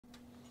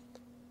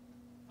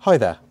Hi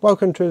there,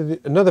 welcome to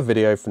another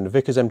video from the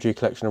Vickers MG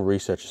Collection and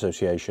Research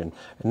Association,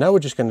 and now we're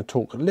just going to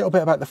talk a little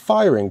bit about the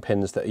firing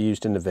pins that are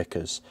used in the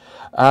Vickers.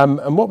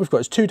 And what we've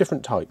got is two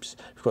different types.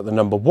 We've got the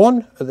number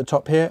 1 at the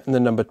top here and the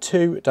number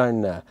 2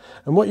 down there.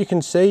 And what you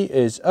can see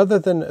is, other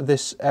than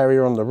this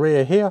area on the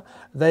rear here,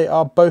 they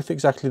are both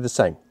exactly the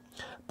same.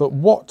 But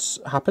what's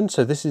happened,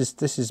 so this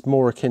is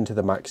more akin to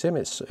the Maxim,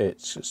 it's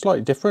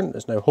slightly different,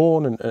 there's no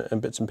horn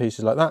and bits and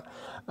pieces like that.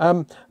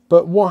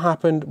 But what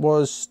happened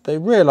was they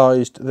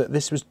realised that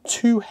this was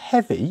too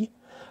heavy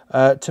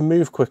to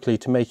move quickly,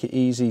 to make it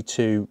easy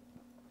to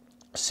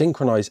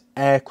synchronise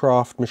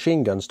aircraft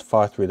machine guns to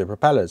fire through the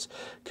propellers,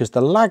 because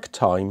the lag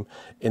time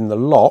in the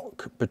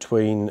lock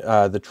between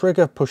the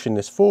trigger pushing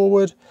this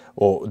forward,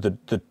 or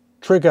the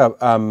trigger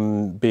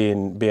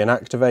being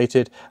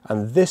activated,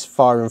 and this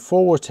firing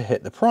forward to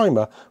hit the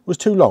primer was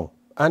too long.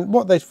 And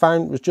what they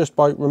found was, just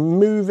by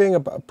removing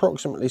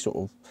approximately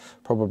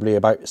probably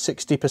about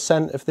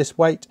 60% of this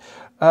weight,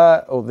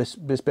 or this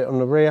bit on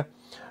the rear,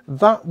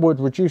 that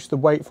would reduce the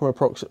weight from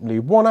approximately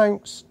 1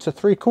 ounce to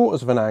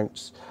 3/4 of an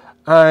ounce,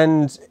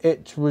 and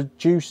it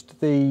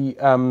reduced the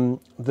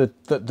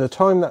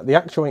time, that the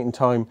actuating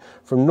time,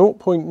 from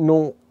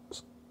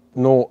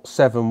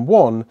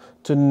 0.0071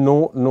 to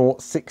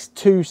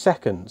 0.062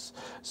 seconds.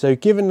 So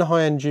given the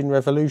high engine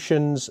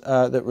revolutions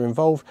that were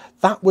involved,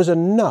 that was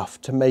enough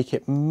to make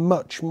it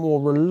much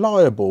more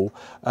reliable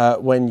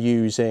when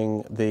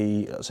using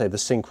the, let's say, the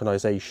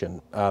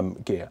synchronization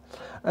gear.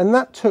 And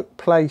that took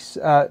place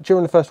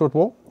during the First World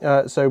War,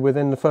 so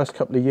within the first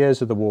couple of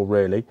years of the war,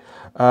 really,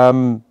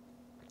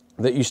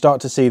 that you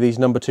start to see these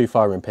number 2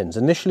 firing pins,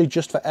 initially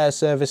just for air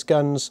service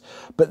guns,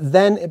 but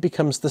then it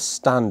becomes the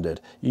standard.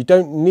 You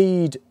don't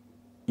need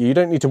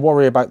to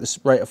worry about the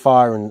rate of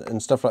fire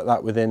and stuff like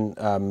that within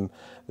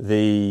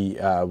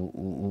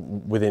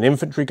within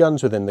infantry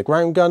guns, within the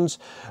ground guns.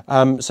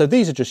 So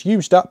these are just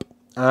used up,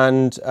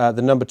 and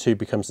the number 2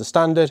 becomes the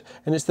standard,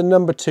 and it's the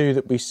number 2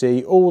 that we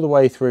see all the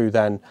way through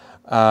then.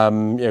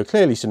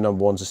 Clearly some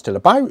number 1s are still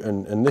about,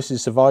 and this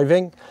is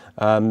surviving.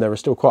 There are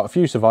still quite a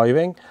few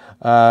surviving.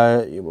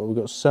 We've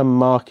got some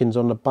markings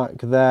on the back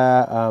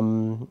there.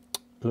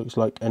 Looks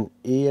like an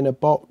E in a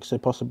box, so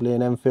possibly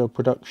an Enfield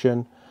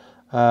production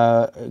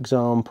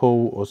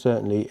example, or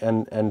certainly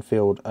an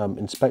Enfield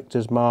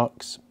inspector's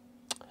marks.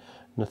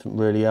 Nothing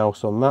really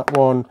else on that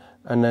one.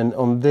 And then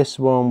on this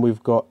one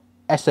we've got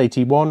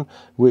S81,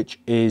 which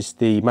is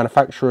the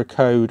manufacturer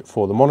code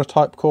for the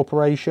Monotype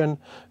Corporation.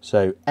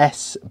 So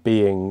S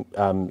being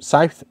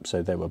South,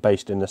 so they were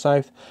based in the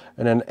South,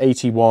 and then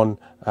 81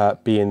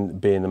 being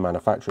the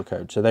manufacturer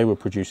code. So they were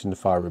producing the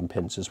firing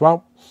pins as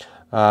well.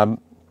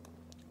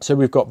 So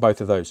we've got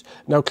both of those.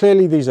 Now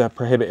clearly these are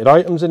prohibited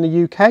items in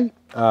the UK,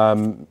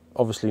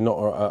 obviously not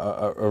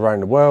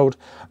around the world.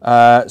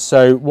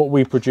 So what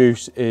we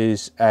produce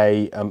is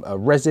a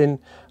resin.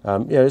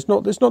 It's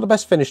not the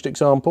best finished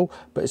example,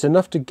 but it's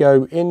enough to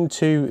go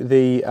into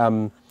the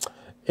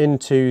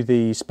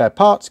spare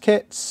parts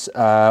kits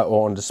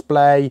or on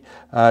display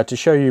to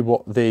show you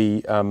what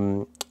the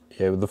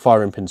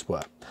firing pins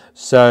were.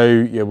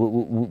 So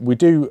we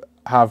do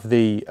have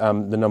the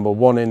number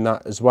 1 in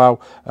that as well.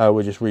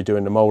 We're just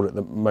redoing the mold at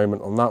the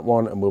moment on that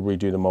one, and we'll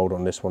redo the mold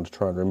on this one to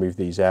try and remove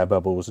these air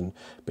bubbles and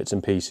bits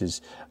and pieces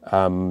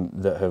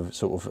that have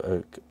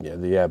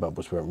the air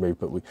bubbles weren't removed,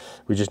 but we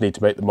just need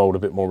to make the mold a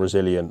bit more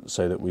resilient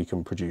so that we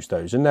can produce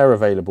those, and they're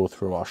available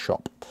through our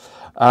shop.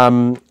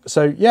 Clearly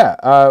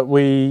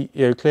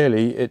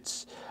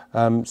it's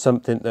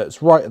something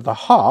that's right at the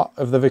heart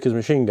of the Vickers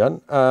machine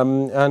gun,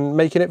 and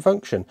making it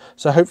function.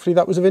 So hopefully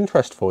that was of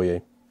interest for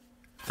you.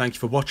 Thank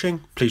you for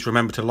watching. Please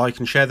remember to like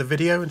and share the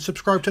video, and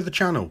subscribe to the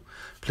channel.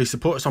 Please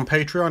support us on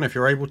Patreon if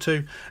you're able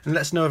to, and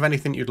let us know of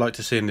anything you'd like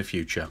to see in the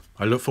future.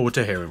 I look forward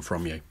to hearing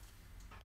from you.